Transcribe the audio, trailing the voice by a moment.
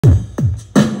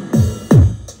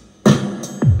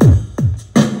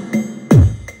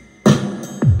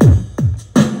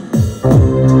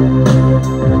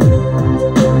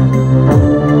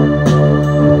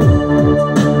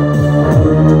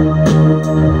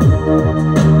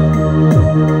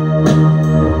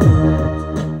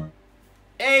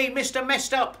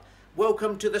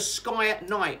Welcome to the sky at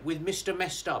night with Mr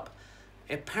Messed Up.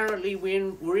 Apparently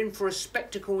we're in for a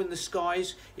spectacle in the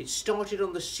skies. It started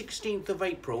on the 16th of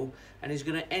April and is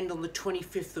going to end on the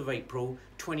 25th of April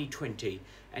 2020.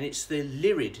 And it's the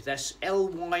Lyrid, that's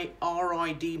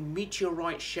L-Y-R-I-D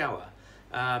meteorite shower.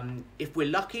 If we're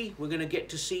lucky, we're going to get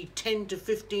to see 10 to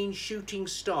 15 shooting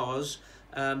stars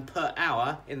per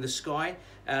hour in the sky.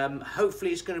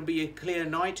 Hopefully it's going to be a clear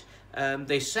night.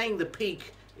 They're saying the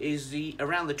peak is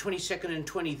around the 22nd and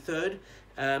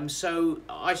 23rd. So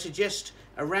I suggest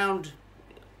around,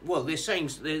 well, they're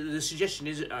saying the suggestion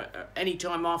is any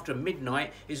time after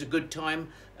midnight is a good time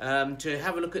to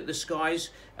have a look at the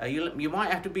skies. You might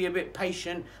have to be a bit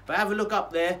patient, but have a look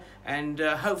up there, and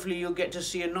hopefully you'll get to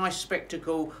see a nice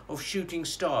spectacle of shooting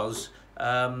stars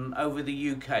over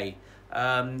the UK.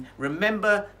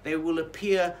 Remember, they will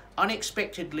appear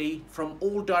unexpectedly from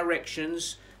all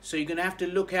directions, so you're going to have to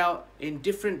look out in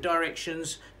different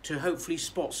directions to hopefully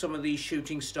spot some of these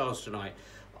shooting stars tonight.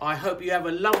 I hope you have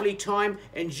a lovely time.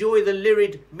 Enjoy the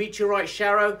Lyrid meteorite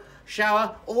shower.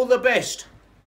 All the best.